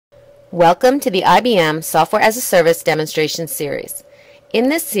Welcome to the IBM Software as a Service demonstration series. In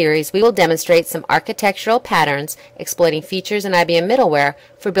this series, we will demonstrate some architectural patterns exploiting features in IBM middleware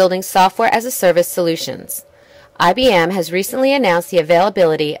for building software as a service solutions. IBM has recently announced the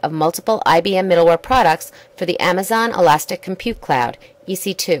availability of multiple IBM middleware products for the Amazon Elastic Compute Cloud,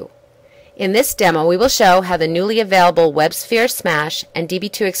 EC2. In this demo, we will show how the newly available WebSphere Smash and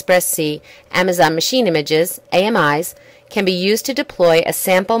DB2 Express C Amazon Machine Images, AMIs, can be used to deploy a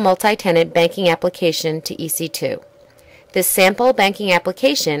sample multi-tenant banking application to EC2. This sample banking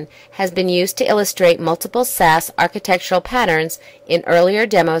application has been used to illustrate multiple SaaS architectural patterns in earlier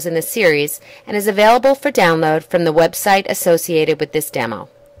demos in the series and is available for download from the website associated with this demo.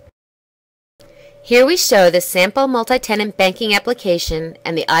 Here we show the sample multi-tenant banking application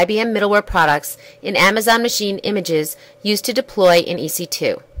and the IBM middleware products in Amazon Machine Images used to deploy in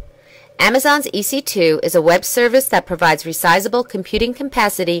EC2. Amazon's EC2 is a web service that provides resizable computing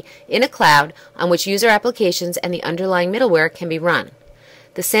capacity in a cloud on which user applications and the underlying middleware can be run.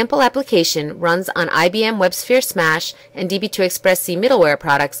 The sample application runs on IBM WebSphere Smash and DB2 Express C middleware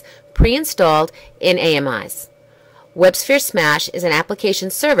products pre-installed in AMIs. WebSphere Smash is an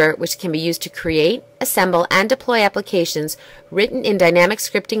application server which can be used to create, assemble, and deploy applications written in dynamic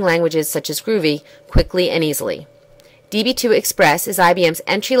scripting languages such as Groovy quickly and easily. DB2 Express is IBM's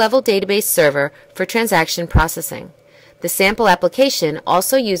entry-level database server for transaction processing. The sample application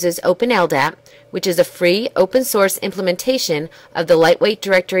also uses OpenLDAP, which is a free open-source implementation of the Lightweight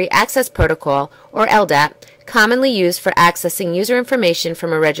Directory Access Protocol, or LDAP, commonly used for accessing user information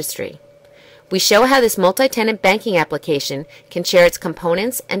from a registry. We show how this multi-tenant banking application can share its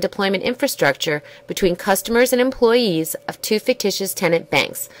components and deployment infrastructure between customers and employees of two fictitious tenant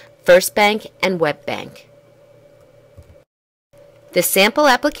banks, First Bank and Web Bank. The sample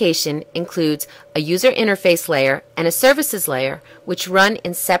application includes a user interface layer and a services layer which run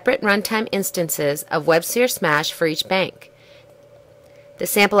in separate runtime instances of WebSphere Smash for each bank. The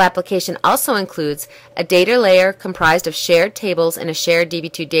sample application also includes a data layer comprised of shared tables and a shared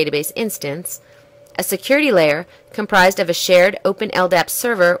DB2 database instance, a security layer comprised of a shared OpenLDAP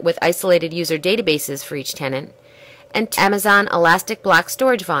server with isolated user databases for each tenant, and Amazon Elastic Block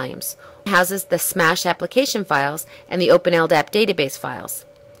Storage volumes, houses the Smash application files and the OpenLDAP database files,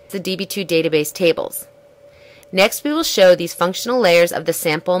 the DB2 database tables. Next, we will show these functional layers of the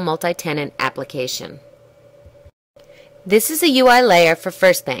sample multi-tenant application. This is a UI layer for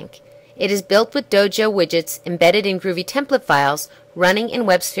First Bank. It is built with Dojo widgets embedded in Groovy template files running in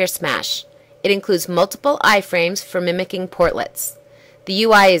WebSphere Smash. It includes multiple iframes for mimicking portlets. The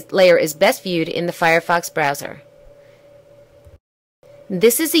UI layer is best viewed in the Firefox browser.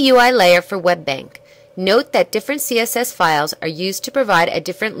 This is a UI layer for WebBank. Note that different CSS files are used to provide a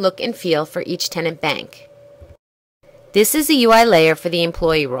different look and feel for each tenant bank. This is a UI layer for the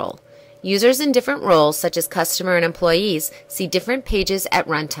employee role. Users in different roles, such as customer and employees, see different pages at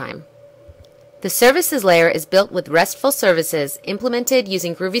runtime. The services layer is built with RESTful services implemented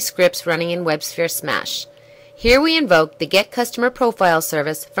using Groovy scripts running in WebSphere Smash. Here we invoke the Get Customer Profile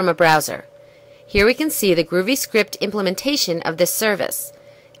service from a browser. Here we can see the Groovy script implementation of this service.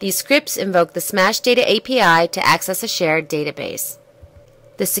 These scripts invoke the Smash Data API to access a shared database.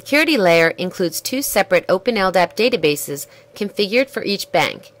 The security layer includes two separate OpenLDAP databases configured for each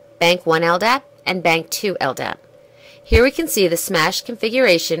bank, Bank 1 LDAP and Bank 2 LDAP. Here we can see the Smash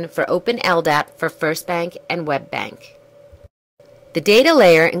configuration for OpenLDAP for First Bank and Web Bank. The data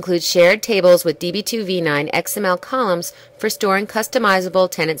layer includes shared tables with DB2 V9 XML columns for storing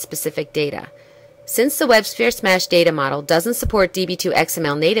customizable tenant-specific data. Since the WebSphere Smash data model doesn't support DB2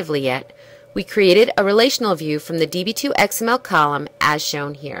 XML natively yet, we created a relational view from the DB2 XML column as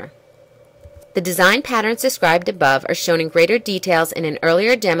shown here. The design patterns described above are shown in greater details in an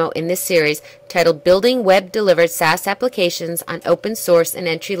earlier demo in this series titled Building Web-Delivered SaaS Applications on Open Source and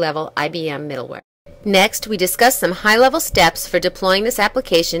Entry-Level IBM Middleware. Next, we discuss some high-level steps for deploying this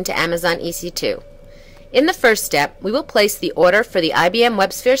application to Amazon EC2. In the first step, we will place the order for the IBM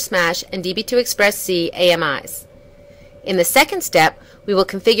WebSphere Smash and DB2 Express C AMIs. In the second step, we will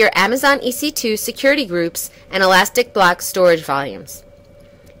configure Amazon EC2 security groups and Elastic Block Storage volumes.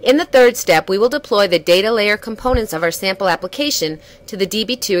 In the third step, we will deploy the data layer components of our sample application to the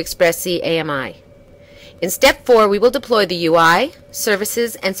DB2 Express C AMI. In step 4, we will deploy the UI,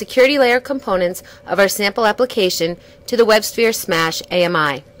 services, and security layer components of our sample application to the WebSphere Smash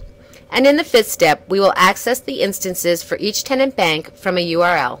AMI. And in the fifth step, we will access the instances for each tenant bank from a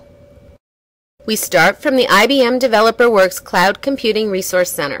URL. We start from the IBM DeveloperWorks Cloud Computing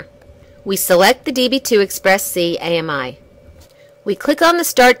Resource Center. We select the DB2 Express C AMI. We click on the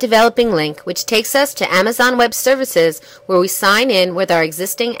Start Developing link, which takes us to Amazon Web Services, where we sign in with our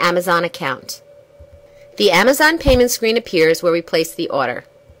existing Amazon account. The Amazon payment screen appears where we place the order.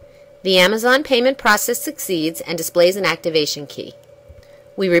 The Amazon payment process succeeds and displays an activation key.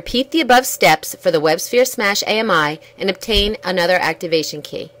 We repeat the above steps for the WebSphere Smash AMI and obtain another activation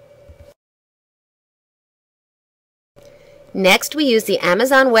key. Next, we use the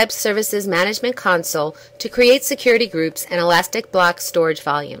Amazon Web Services Management Console to create security groups and elastic block storage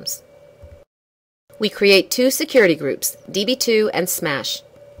volumes. We create two security groups, DB2 and Smash.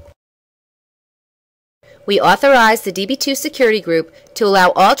 We authorize the DB2 security group to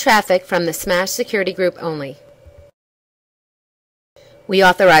allow all traffic from the Smash security group only. We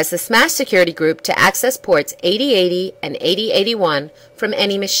authorize the Smash security group to access ports 8080 and 8081 from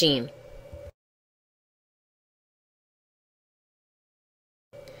any machine.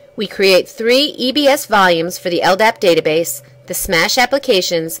 We create 3 EBS volumes for the LDAP database, the Smash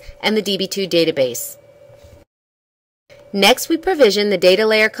applications, and the DB2 database. Next, we provision the data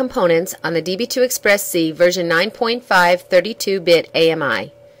layer components on the DB2 Express C version 9.5 32-bit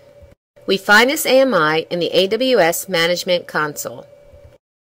AMI. We find this AMI in the AWS Management Console.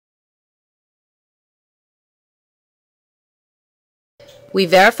 We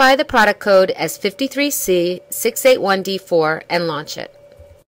verify the product code as 53C681D4 and launch it.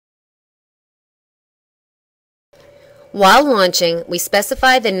 While launching, we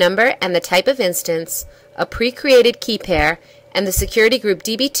specify the number and the type of instance, a pre-created key pair, and the security group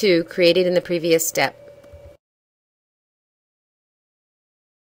DB2 created in the previous step.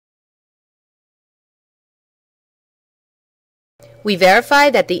 We verify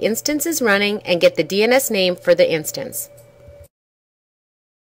that the instance is running and get the DNS name for the instance.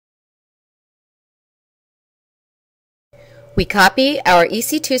 We copy our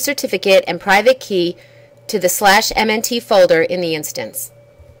EC2 certificate and private key to the /MNT folder in the instance.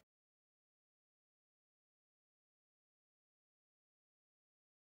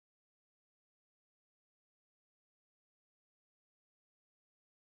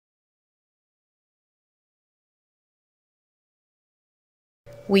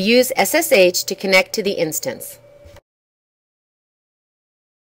 We use SSH to connect to the instance.